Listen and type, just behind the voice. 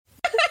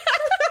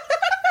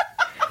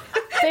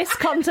This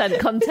content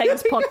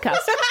contains podcast.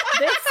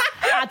 This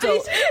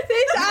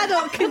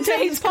adult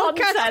contains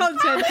podcast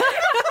content.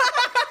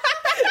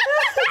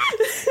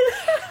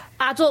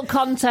 Adult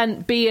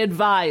content, be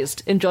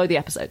advised. Enjoy the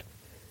episode.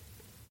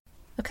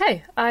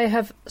 Okay, I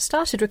have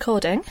started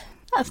recording.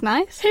 That's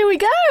nice. Here we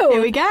go.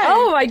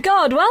 Oh my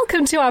God,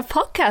 welcome to our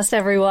podcast,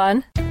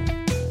 everyone.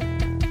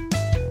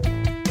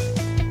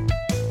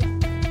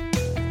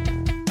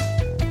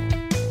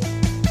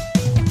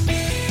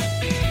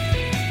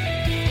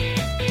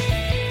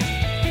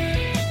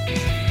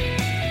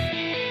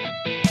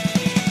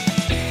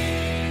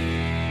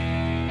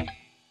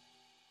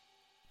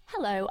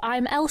 Hello,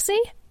 I'm Elsie.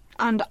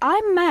 And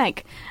I'm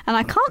Meg, and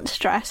I can't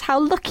stress how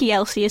lucky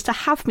Elsie is to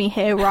have me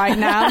here right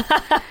now.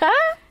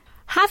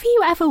 Have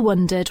you ever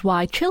wondered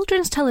why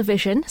children's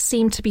television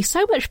seemed to be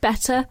so much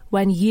better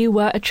when you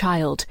were a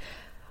child?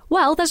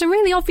 Well, there's a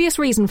really obvious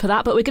reason for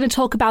that, but we're going to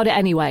talk about it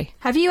anyway.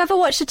 Have you ever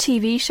watched a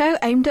TV show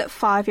aimed at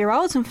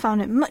 5-year-olds and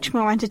found it much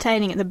more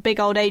entertaining at the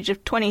big old age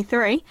of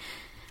 23?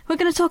 We're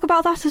going to talk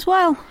about that as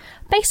well.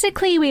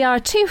 Basically, we are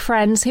two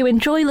friends who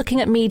enjoy looking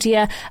at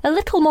media a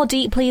little more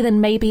deeply than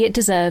maybe it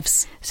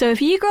deserves. So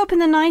if you grew up in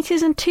the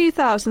 90s and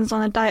 2000s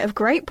on a diet of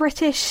great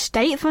British,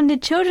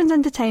 state-funded children's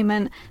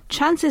entertainment,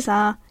 chances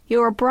are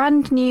you're a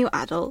brand new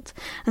adult,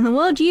 and the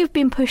world you've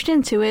been pushed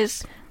into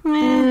is...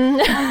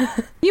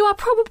 You are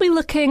probably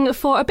looking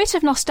for a bit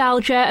of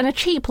nostalgia and a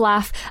cheap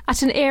laugh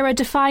at an era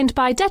defined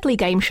by deadly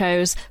game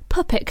shows,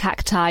 puppet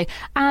cacti,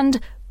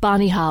 and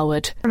Barney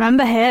Harwood.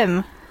 Remember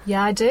him?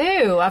 Yeah, I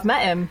do. I've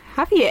met him.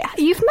 Have you?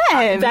 You've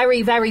met him?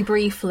 Very, very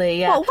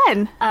briefly, yeah. What,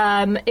 when?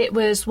 It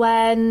was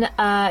when...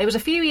 it was a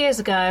few years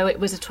ago. It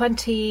was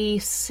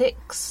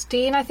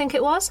 2016, I think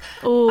it was.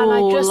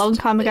 Oh, a long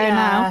time ago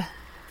now.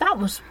 That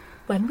was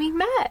when we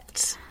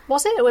met.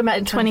 Was it? We met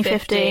in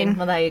 2015.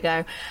 Well, there you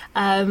go.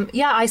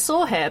 I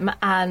saw him,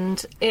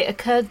 and it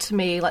occurred to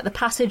me, like, the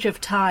passage of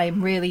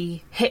time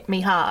really hit me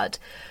hard,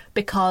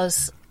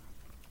 because...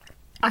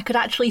 I could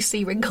actually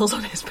see wrinkles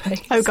on his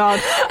face. Oh,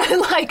 God.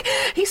 Like,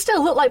 he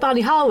still looked like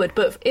Barney Harwood,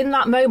 but in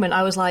that moment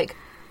I was like,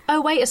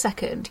 oh, wait a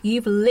second,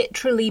 you've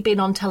literally been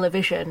on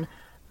television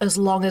as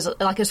long as,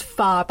 like, as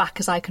far back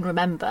as I can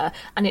remember,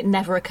 and it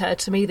never occurred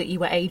to me that you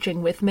were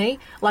ageing with me.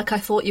 Like, I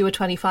thought you were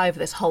 25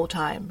 this whole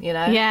time, you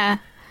know? Yeah.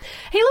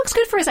 He looks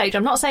good for his age.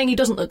 I'm not saying he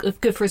doesn't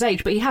look good for his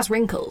age, but he has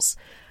wrinkles,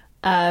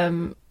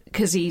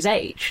 because he's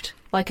aged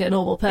like a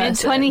normal person. In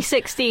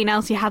 2016,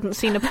 Elsie hadn't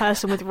seen a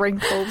person with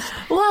wrinkles.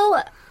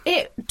 Well...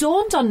 It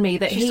dawned on me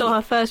that she saw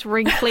her first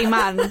wrinkly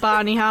man,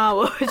 Barney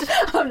Harwood.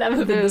 I've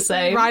never been the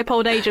same. Ripe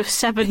old age of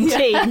 17.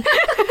 Yeah.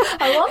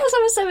 I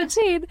was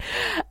 17.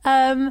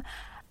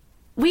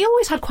 We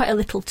always had quite a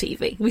little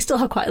TV. We still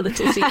have quite a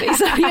little TV.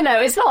 So, you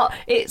know,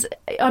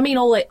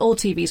 all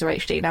TVs are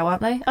HD now,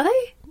 aren't they? Are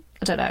they?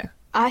 I don't know.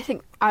 I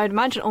would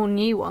imagine all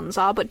new ones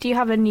are, but do you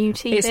have a new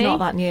TV? It's not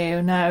that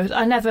new, no.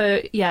 I never,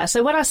 yeah.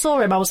 So when I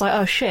saw him, I was like,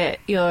 oh shit,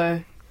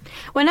 you're...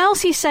 When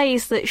Elsie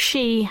says that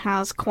she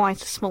has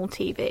quite a small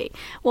TV,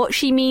 what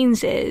she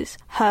means is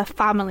her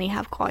family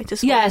have quite a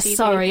small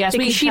TV. Yes.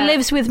 Because she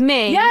lives with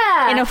me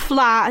in a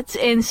flat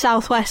in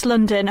southwest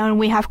London, and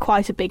we have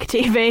quite a big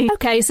TV.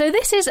 Okay, so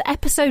this is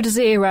episode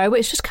 0.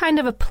 It's just kind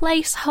of a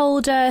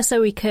placeholder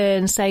so we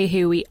can say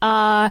who we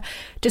are,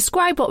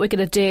 describe what we're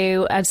going to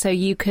do, and so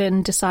you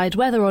can decide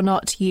whether or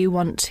not you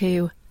want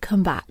to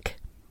come back.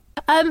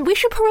 We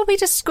should probably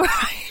describe...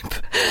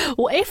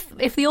 Well,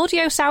 if the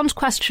audio sounds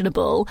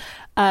questionable,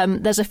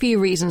 there's a few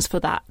reasons for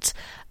that.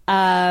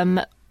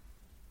 I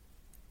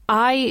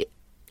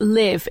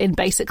live in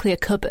basically a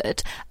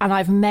cupboard, and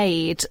I've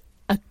made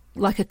a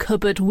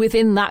cupboard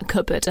within that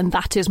cupboard, and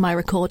that is my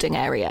recording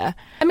area.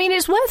 I mean,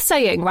 it's worth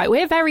saying, right,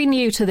 we're very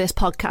new to this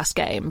podcast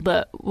game,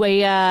 but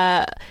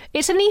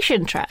it's a niche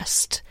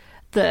interest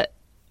that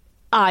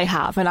I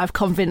have, and I've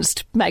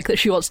convinced Meg that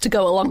she wants to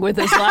go along with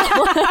as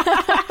well.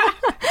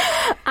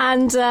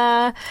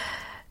 And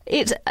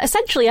it's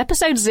essentially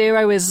episode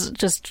 0 is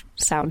just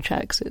sound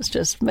checks. It's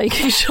just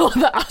making sure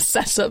that our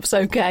setup's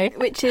okay.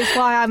 Which is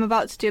why I'm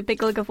about to do a big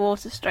glug of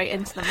water straight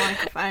into the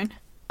microphone.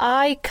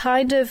 I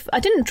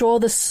didn't draw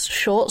the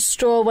short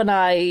straw when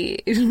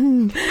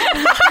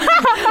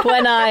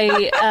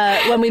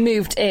we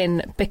moved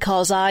in,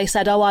 because I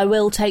said, I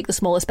will take the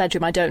smallest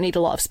bedroom. I don't need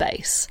a lot of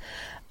space.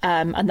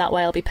 And that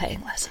way I'll be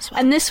paying less as well.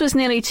 And this was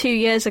nearly 2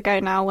 years ago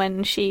now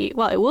when it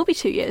will be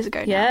 2 years ago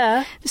now.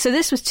 Yeah. So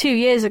this was 2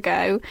 years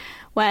ago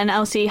when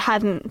Elsie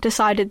hadn't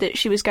decided that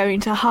she was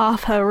going to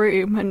half her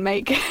room and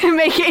make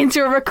it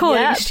into a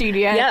recording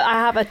studio. Yeah, I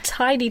have a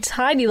tiny,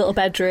 tiny little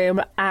bedroom,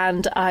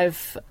 and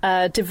I've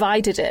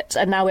divided it,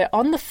 and now we're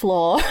on the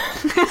floor.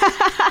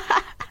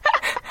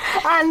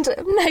 And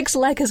Meg's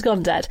leg has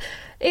gone dead.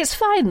 It's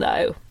fine,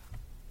 though.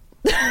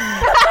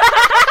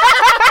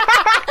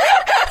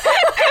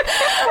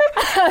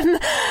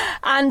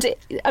 And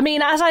I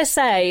mean, as I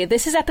say,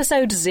 this is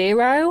episode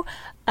 0.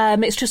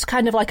 It's just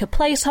kind of like a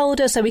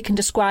placeholder so we can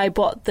describe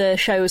what the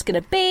show is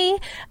going to be,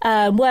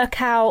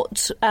 work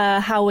out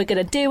how we're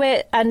going to do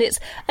it, and it's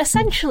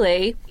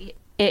essentially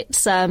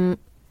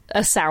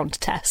a sound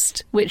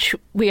test, which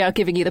we are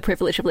giving you the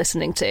privilege of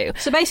listening to.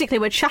 So basically,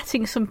 we're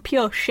chatting some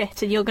pure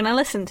shit, and you're going to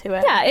listen to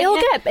it. Yeah,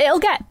 it'll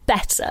get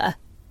better,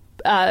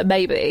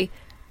 maybe.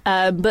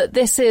 But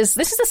this is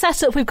the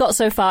setup we've got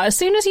so far. As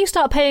soon as you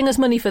start paying us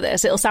money for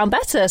this, it'll sound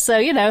better. So,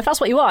 if that's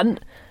what you want.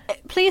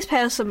 Please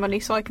pay us some money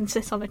so I can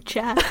sit on a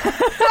chair.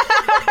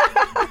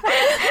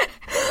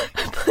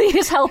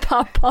 Please help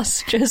our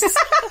postures.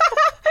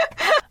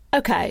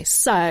 Okay,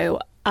 so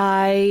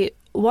I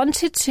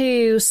wanted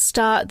to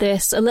start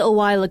this a little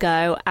while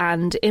ago,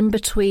 and in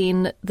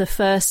between the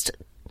first,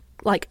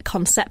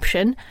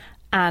 conception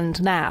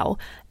and now,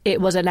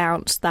 it was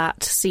announced that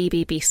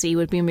CBBC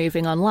would be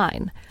moving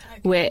online,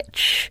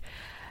 which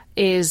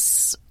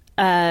is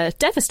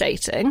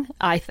devastating,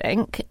 I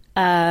think,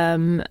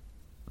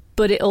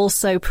 but it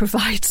also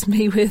provides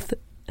me with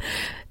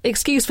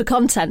excuse for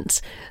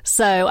content.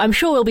 So I'm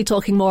sure we'll be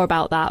talking more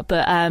about that,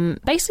 but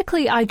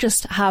basically I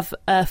just have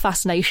a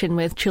fascination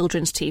with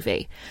children's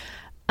TV.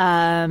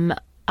 I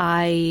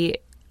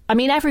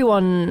mean,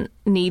 everyone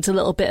needs a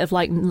little bit of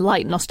light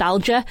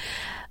nostalgia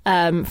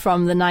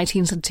from the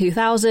 19s and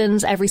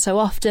 2000s every so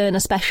often,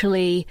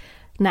 especially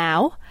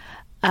now.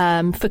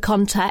 For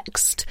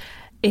context,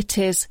 it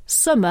is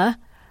summer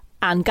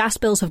and gas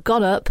bills have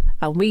gone up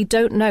and we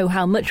don't know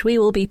how much we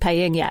will be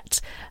paying yet.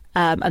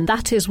 And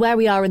that is where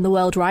we are in the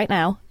world right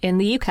now in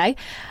the UK.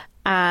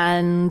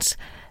 And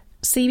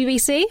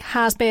CBBC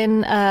has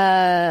been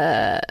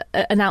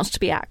announced to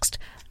be axed.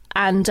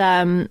 And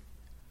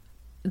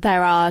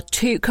there are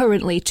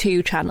currently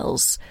two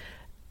channels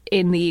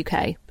in the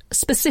UK.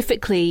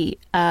 Specifically,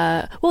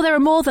 there are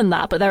more than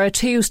that, but there are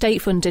two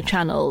state-funded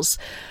channels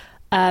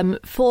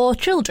for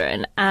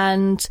children.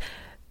 And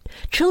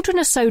children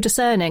are so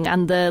discerning,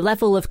 and the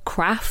level of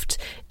craft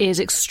is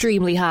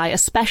extremely high,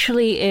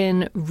 especially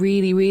in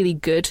really, really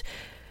good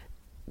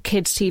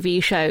kids'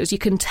 TV shows. You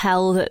can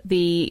tell that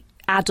the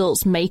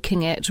adults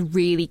making it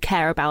really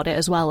care about it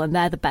as well, and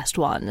they're the best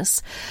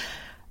ones.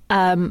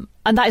 And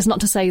that is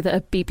not to say that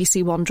a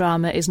BBC One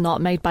drama is not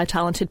made by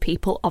talented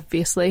people,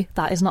 obviously.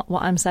 That is not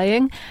what I'm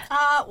saying.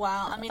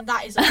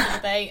 That is a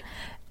debate.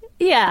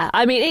 Yeah,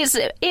 I mean,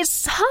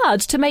 it's hard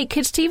to make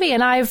kids' TV,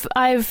 and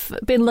I've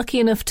been lucky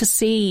enough to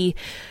see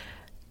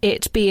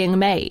it being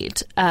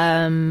made.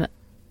 For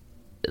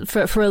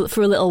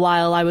a little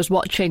while, I was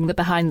watching the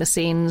behind the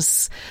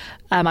scenes.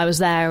 I was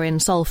there in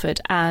Salford,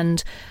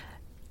 and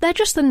they're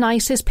just the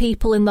nicest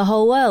people in the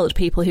whole world.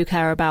 People who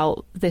care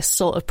about this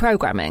sort of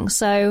programming.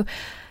 So,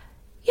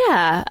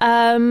 yeah,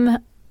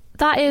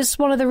 that is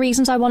one of the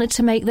reasons I wanted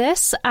to make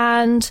this,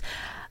 and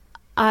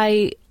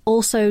I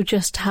also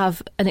just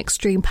have an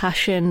extreme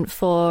passion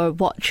for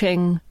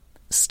watching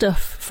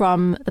stuff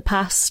from the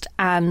past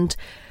and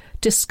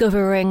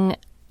discovering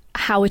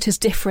how it is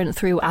different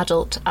through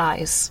adult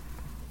eyes.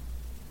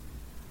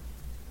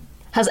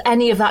 Has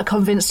any of that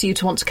convinced you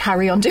to want to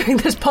carry on doing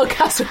this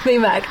podcast with me,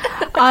 Meg?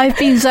 I've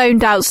been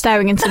zoned out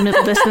staring into the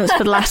middle distance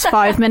for the last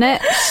 5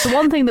 minutes. The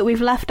one thing that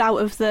we've left out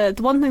of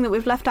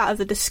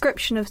the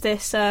description of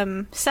this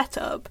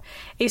setup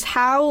is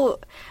how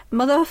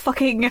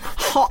motherfucking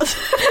hot.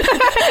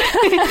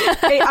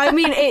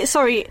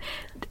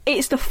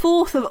 It's the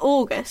 4th of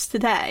August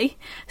today,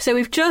 so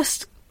we've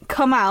just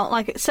come out,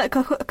 a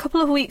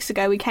couple of weeks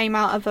ago we came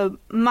out of a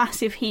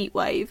massive heat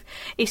wave.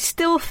 It's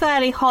still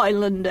fairly hot in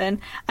London,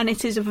 and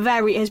it has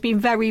been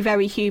very,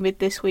 very humid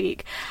this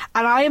week,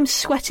 and I am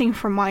sweating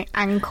from my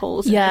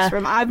ankles in this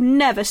room. I've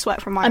never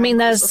sweat from my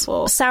ankles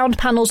before. There's sound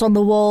panels on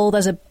the wall,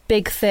 there's a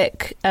big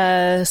thick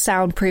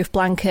soundproof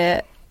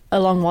blanket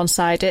along one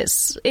side.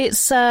 It's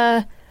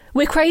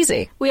we're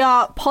crazy. We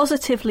are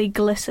positively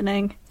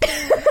glistening.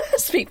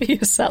 Speak for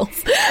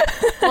yourself.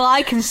 Well,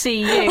 I can see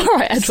you. All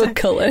right, Edward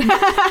Cullen.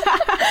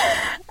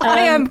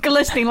 I am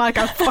glistening like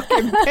a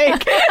fucking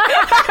pig.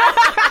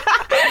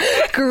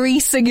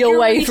 Greasing your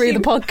way through the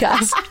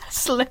podcast.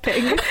 Slip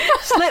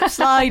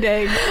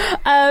sliding.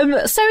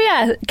 So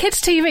yeah,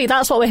 kids' TV,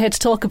 that's what we're here to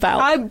talk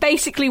about. I'm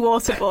basically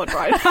waterboard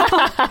right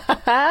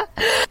now.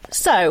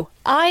 So,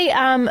 I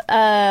am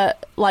a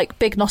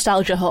big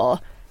nostalgia whore.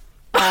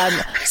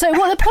 So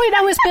what the point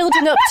I was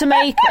building up to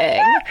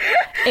making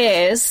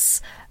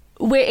is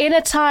we're in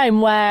a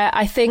time where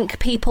I think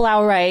people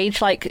our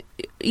age, early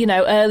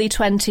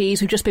 20s,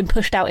 who've just been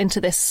pushed out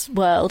into this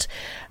world,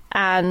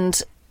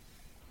 and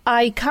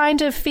I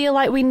kind of feel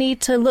like we need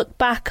to look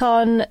back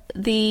on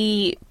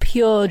the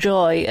pure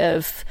joy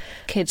of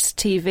kids'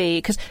 TV,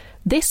 because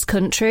this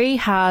country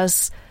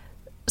has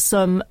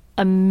some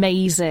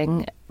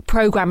amazing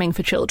programming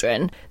for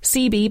children.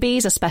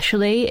 CBeebies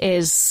especially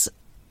is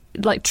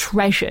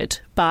treasured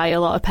by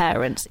a lot of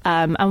parents,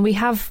 and we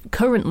have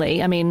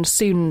currently,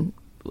 soon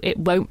it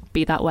won't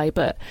be that way,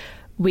 but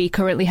we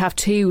currently have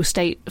 2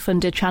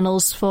 state-funded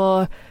channels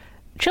for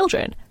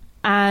children,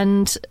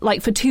 and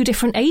for 2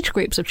 different age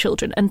groups of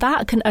children, and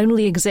that can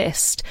only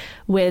exist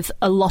with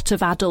a lot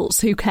of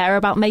adults who care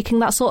about making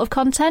that sort of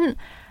content.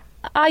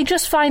 I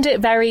just find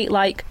it very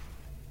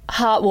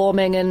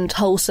heartwarming and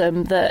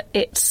wholesome that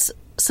it's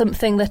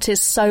something that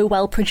is so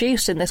well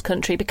produced in this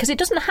country, because it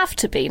doesn't have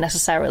to be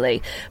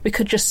necessarily. We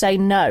could just say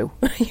no,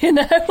 you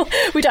know?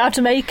 We don't have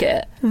to make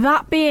it.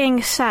 That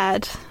being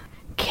said,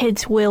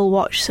 kids will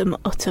watch some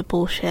utter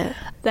bullshit.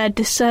 They're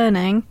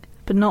discerning,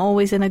 but not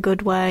always in a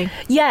good way.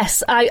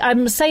 Yes,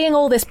 I'm saying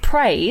all this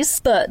praise,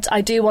 but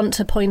I do want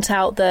to point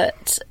out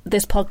that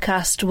this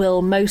podcast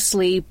will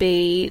mostly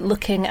be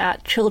looking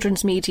at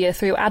children's media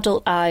through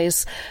adult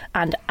eyes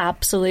and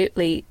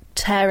absolutely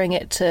tearing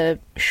it to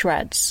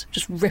shreds,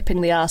 just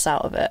ripping the arse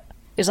out of it.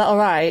 Is that all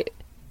right?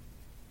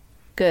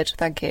 Good,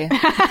 thank you.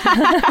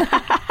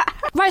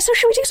 Right, so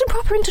should we do some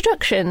proper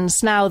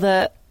introductions now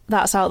that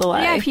that's out of the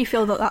way? Yeah, if you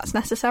feel that that's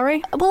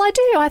necessary. Well, I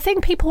do. I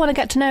think people want to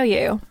get to know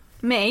you.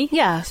 Me?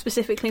 Yeah.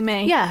 Specifically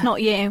me? Yeah.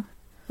 Not you?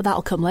 Well,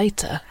 that'll come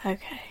later.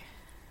 Okay.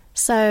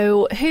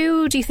 So,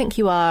 who do you think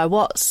you are?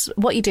 What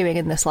are you doing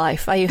in this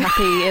life? Are you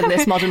happy in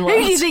this modern world?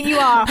 Who do you think you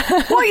are?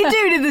 What are you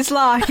doing in this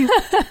life?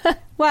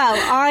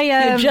 Well,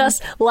 You're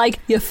just like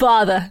your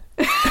father.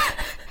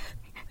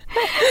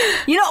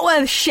 You're not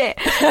worth shit.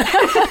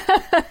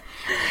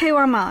 Who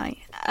am I?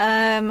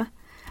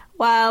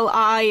 Well,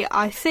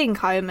 I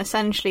think I am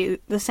essentially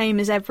the same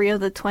as every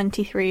other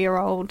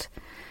 23-year-old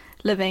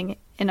living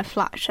in a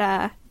flat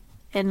share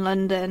in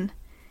London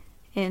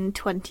in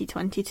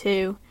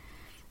 2022.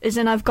 As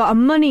in, I've got a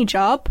money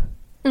job,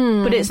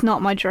 but it's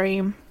not my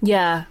dream.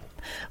 Yeah.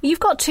 You've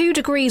got 2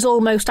 degrees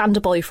almost and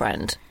a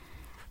boyfriend.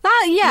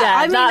 I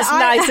mean, that's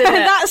nice, isn't it?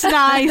 That's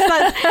nice.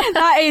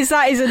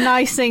 That is a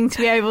nice thing to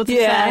be able to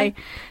say.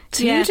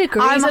 2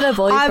 degrees and a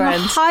boyfriend. I'm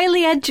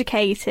highly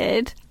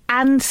educated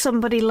and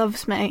somebody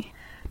loves me.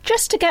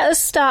 Just to get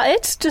us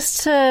started,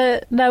 just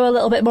to know a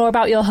little bit more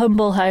about your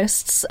humble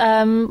hosts,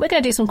 we're going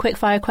to do some quick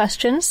fire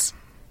questions.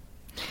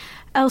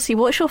 Elsie,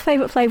 what's your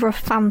favourite flavour of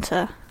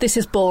Fanta? This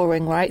is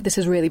boring, right? This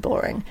is really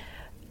boring.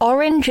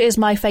 Orange is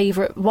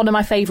one of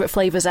my favourite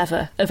flavours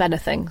ever of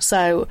anything,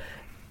 so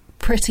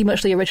pretty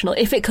much the original.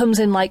 If it comes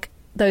in like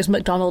those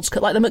McDonald's,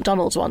 like the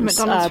McDonald's ones.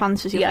 McDonald's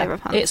Fanta is your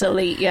favourite Fanta. It's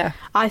elite, yeah.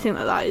 I think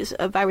that is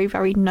a very,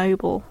 very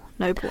noble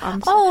answer.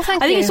 Oh, thank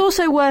you. I think it's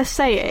also worth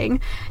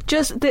saying,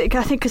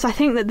 because I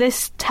think that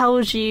this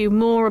tells you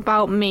more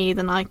about me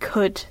than I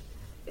could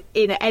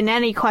in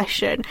any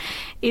question,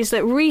 is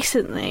that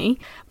recently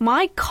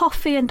my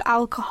coffee and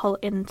alcohol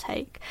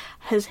intake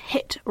has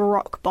hit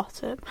rock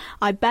bottom.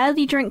 I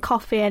barely drink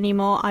coffee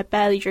anymore. I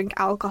barely drink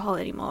alcohol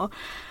anymore.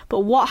 But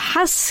what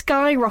has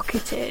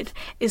skyrocketed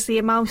is the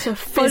amount of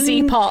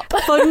fizzy pop,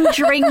 fun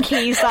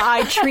drinkies that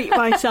I treat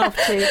myself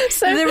to.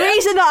 So the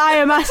reason that I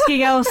am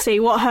asking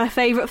Elsie what her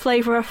favourite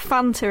flavour of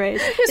Fanta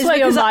is where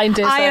your mind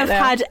is. I have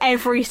had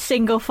every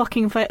single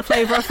fucking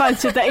flavour of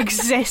Fanta that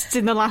exists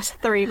in the last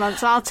 3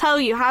 months. And I'll tell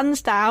you,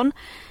 hands down,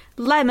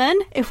 lemon,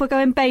 if we're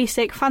going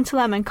basic, Fanta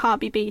lemon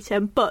can't be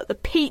beaten, but the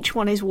peach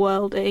one is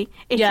worldy.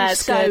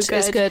 It's so good.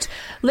 It's good.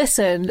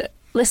 Listen,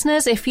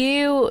 listeners, if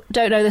you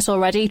don't know this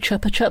already,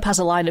 Chupa Chup has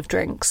a line of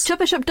drinks.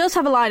 Chupa Chup does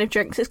have a line of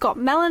drinks. It's got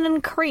melon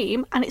and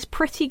cream, and it's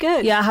pretty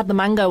good. Yeah, I had the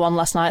mango one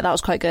last night. That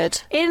was quite good.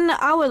 In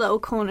our little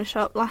corner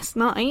shop last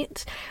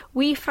night,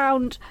 we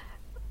found,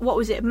 what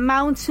was it,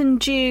 Mountain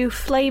Dew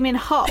Flaming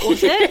Hot,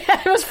 was it?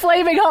 Yeah, it was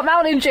Flaming Hot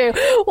Mountain Dew.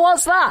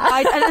 What's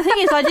that? And the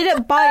thing is, I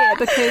didn't buy it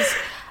because,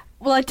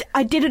 well,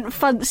 I didn't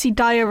fancy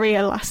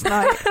diarrhea last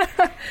night.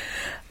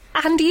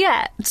 And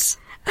yet...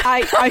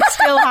 I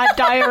still had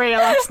diarrhea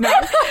last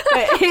night,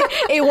 but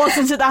it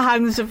wasn't at the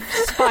hands of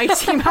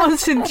spicy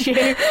Mountain Dew.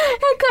 It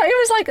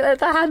was like at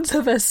the hands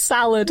of a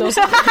salad or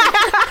something.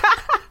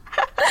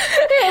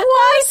 It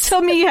was. My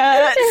tummy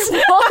hurts.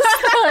 It was,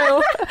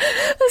 though.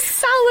 The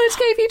salad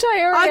gave you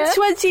diarrhea. I'm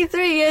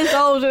 23 years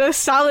old and a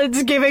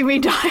salad's giving me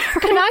diarrhea.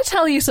 Can I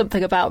tell you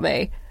something about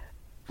me?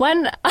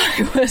 When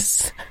I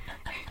was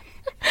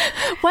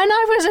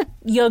a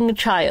young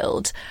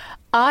child,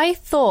 I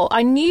thought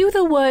I knew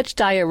the word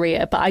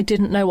diarrhea, but I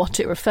didn't know what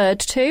it referred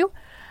to.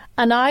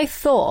 And I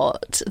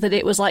thought that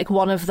it was like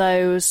one of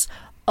those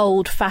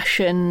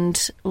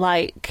old-fashioned,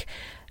 like,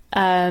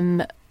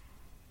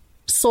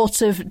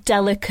 sort of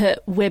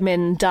delicate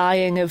women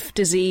dying of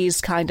disease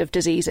kind of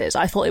diseases.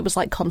 I thought it was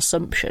like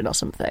consumption or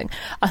something.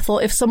 I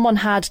thought if someone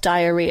had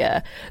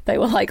diarrhea, they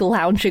were like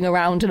lounging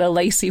around in a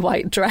lacy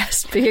white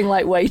dress being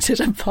like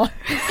waited upon.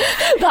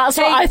 That's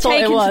what I thought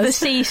it was. Taken to the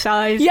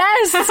seaside.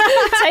 Yes!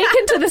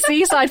 Taken to the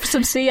seaside for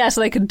some sea air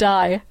so they could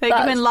die. They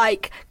come in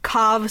like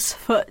calves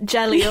foot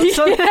jelly or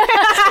something. Yeah,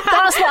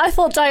 that's what I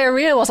thought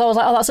diarrhea was. I was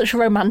like, oh, that's such a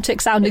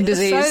romantic sounding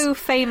disease. So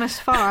famous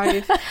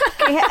 5.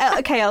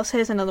 Okay, Elsa,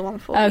 here's another one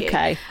for you.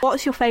 Okay.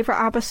 What's your favourite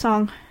ABBA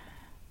song?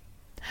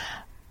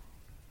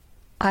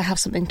 I have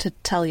something to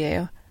tell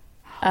you.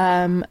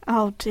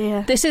 Oh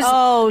dear. This is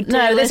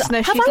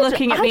listener. She's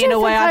looking at me in a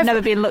way I've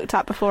never been looked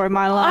at before in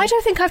my life. I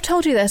don't think I've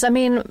told you this. I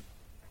mean,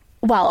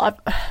 well,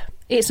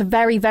 it's a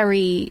very,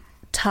 very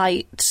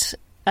tight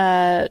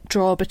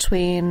draw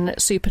between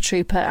Super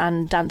Trooper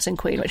and Dancing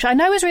Queen, which I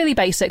know is really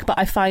basic, but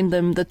I find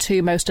them the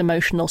 2 most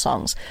emotional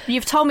songs.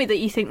 You've told me that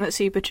you think that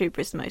Super Trooper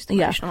is the most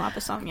emotional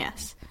ABBA song,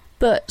 yes.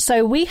 But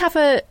so we have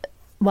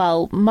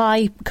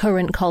my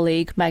current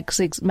colleague,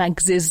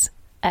 Meg's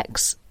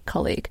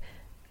colleague.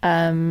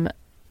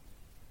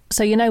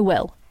 So you know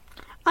Will.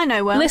 I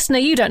know Will. Listener,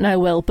 you don't know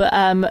Will, but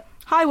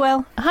Hi,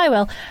 Will. hi,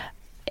 Will.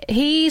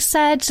 He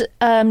said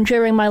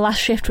during my last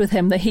shift with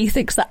him that he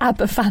thinks that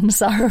ABBA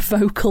fans are a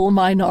vocal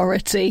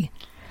minority.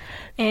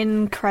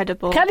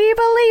 Incredible. Can you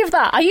believe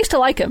that? I used to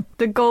like him.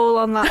 The goal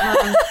on that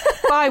man.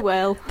 Bye,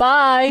 Will.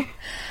 Bye.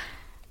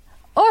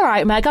 All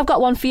right, Meg, I've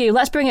got one for you.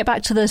 Let's bring it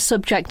back to the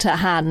subject at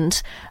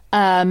hand.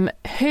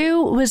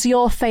 Who was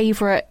your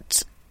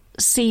favourite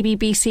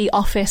CBBC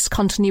office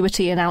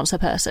continuity announcer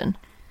person?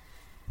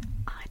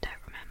 I don't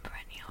remember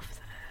any of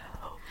them.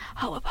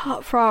 Oh,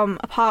 apart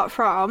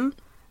from...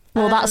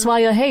 Well, that's why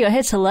you're here. You're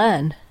here to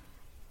learn.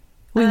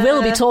 We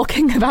will be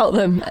talking about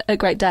them at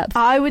great depth.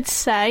 I would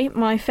say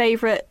my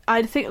favourite...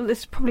 I think this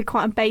is probably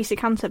quite a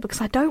basic answer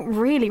because I don't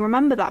really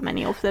remember that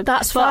many of them.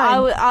 That's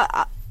but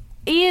fine.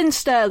 Ian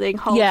Sterling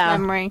holds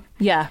memory.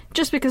 Yeah.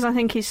 Just because I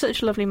think he's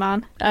such a lovely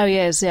man. Oh, he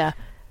is, yeah.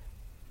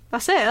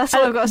 That's it. That's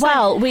all I've got to say.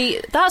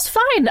 Well, that's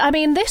fine. I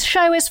mean, this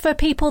show is for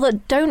people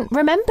that don't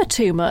remember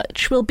too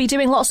much. We'll be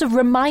doing lots of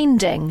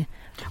reminding.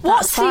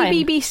 What's That's fine.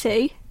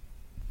 CBBC?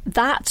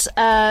 That,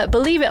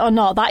 believe it or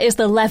not, that is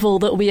the level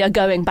that we are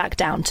going back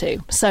down to.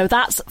 So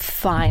that's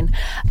fine.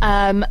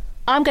 I'm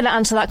going to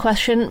answer that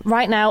question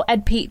right now.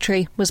 Ed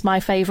Petrie was my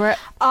favourite.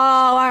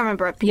 Oh, I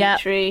remember Ed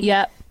Petrie.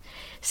 Yeah.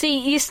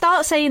 See, you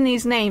start saying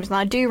these names, and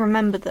I do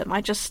remember them. I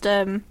just,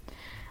 I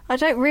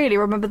don't really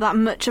remember that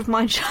much of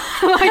my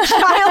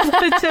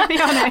childhood, to be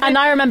honest. And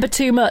I remember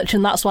too much,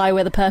 and that's why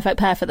we're the perfect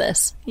pair for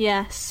this.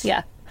 Yes.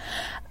 Yeah.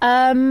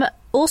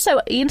 Also,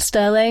 Ian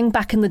Sterling,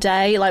 back in the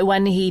day, like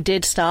when he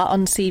did start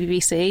on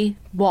CBBC,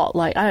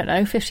 I don't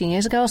know, 15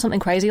 years ago or something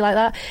crazy like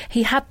that,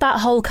 he had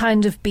that whole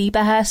kind of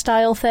Bieber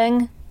hairstyle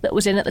thing that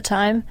was in at the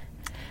time.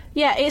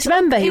 Yeah,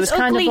 Remember, he was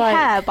kind of like...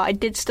 hair, but I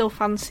did still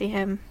fancy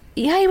him.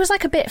 Yeah, he was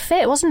like a bit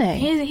fit, wasn't he?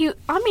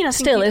 I think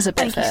still is a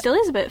bit fit. He still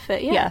is a bit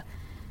fit, Yeah.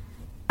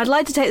 I'd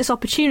like to take this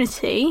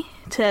opportunity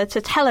to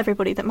tell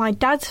everybody that my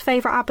dad's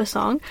favourite ABBA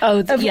song...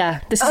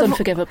 this is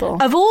unforgivable.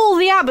 Of all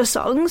the ABBA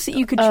songs that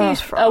you could choose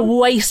from... A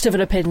waste of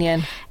an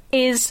opinion.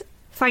 ...is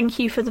Thank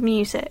You for the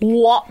Music.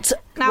 What?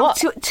 Now,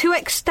 What? To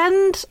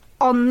extend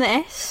on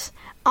this,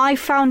 I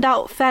found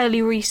out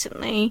fairly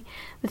recently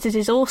that it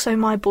is also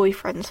my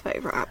boyfriend's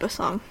favourite ABBA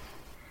song.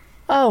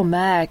 Oh,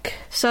 Meg.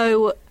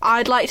 So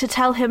I'd like to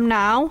tell him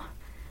now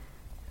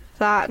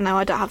that... No,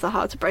 I don't have the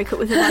heart to break up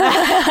with him.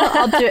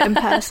 I'll do it in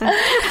person.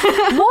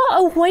 What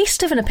a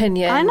waste of an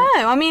opinion. I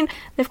know. I mean,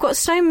 they've got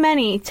so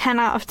many 10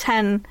 out of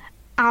 10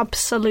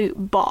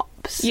 absolute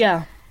bops.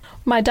 Yeah.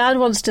 My dad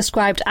once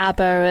described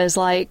ABBA as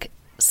like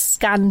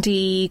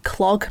Scandi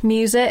clog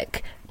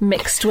music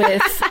mixed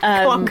with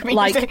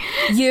like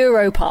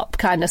Europop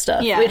kind of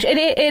stuff. Yeah. Which it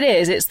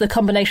is. It's the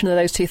combination of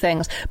those two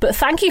things. But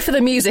Thank You for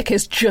the Music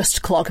is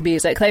just clog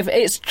music.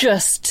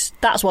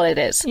 That's what it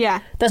is. Yeah.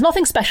 There's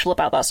nothing special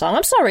about that song.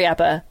 I'm sorry,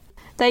 ABBA.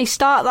 They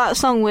start that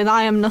song with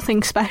 "I am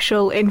nothing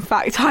special. In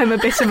fact, I'm a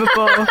bit of a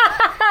bore."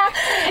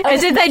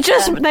 As if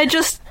they're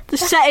just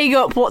setting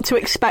up what to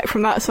expect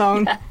from that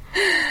song. Yeah.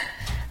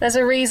 There's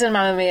a reason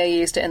Mamma Mia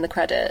used it in the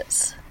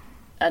credits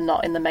and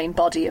not in the main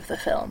body of the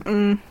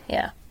film.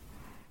 Yeah.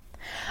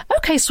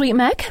 Okay, sweet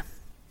Meg.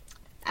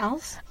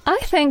 Elves? I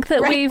think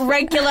that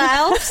regular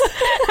elves.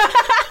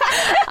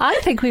 I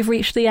think we've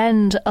reached the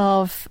end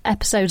of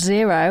episode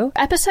 0.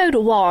 Episode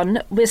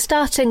 1, we're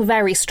starting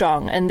very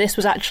strong, and this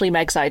was actually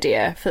Meg's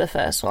idea for the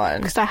first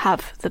one. Because I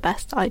have the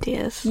best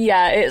ideas.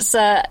 Yeah, it's.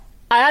 I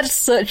had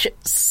such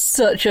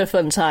a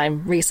fun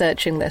time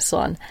researching this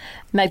one.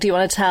 Meg, do you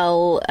want to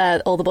tell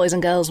all the boys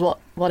and girls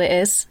what it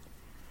is?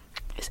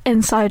 It's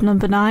Inside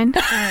Number 9.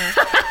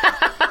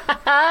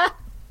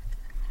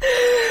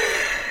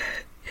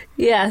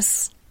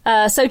 Yes.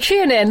 So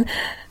tune in.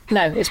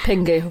 No, it's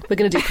Pingu. We're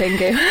going to do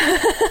Pingu.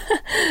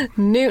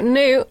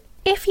 Noot.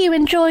 If you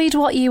enjoyed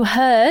what you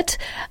heard,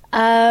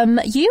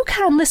 you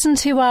can listen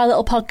to our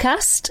little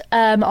podcast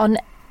on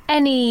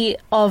any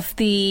of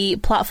the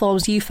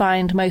platforms you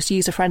find most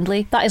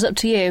user-friendly. That is up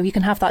to you. You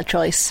can have that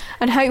choice.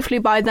 And hopefully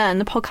by then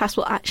the podcast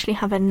will actually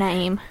have a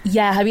name.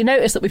 Yeah, have you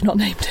noticed that we've not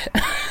named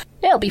it?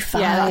 It'll be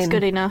fine. Yeah, that's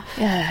good enough.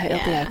 Yeah,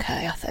 it'll be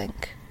okay, I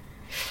think.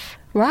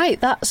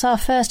 Right, that's our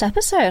first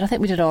episode. I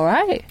think we did all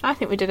right. I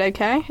think we did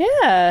okay.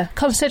 Yeah,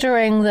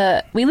 considering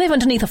that we live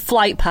underneath a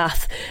flight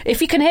path. If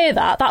you can hear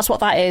that, that's what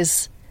that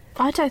is.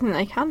 I don't think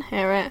they can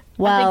hear it.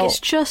 Well, I think it's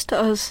just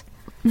us.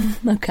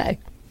 Okay.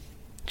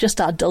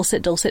 Just our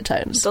dulcet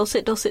tones.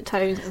 Dulcet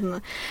tones and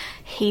the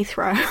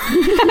Heathrow.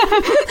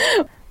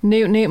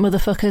 Noot,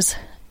 motherfuckers.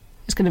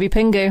 It's going to be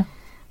Pingu.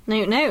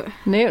 Noot.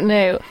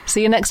 Noot.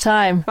 See you next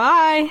time.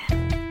 Bye.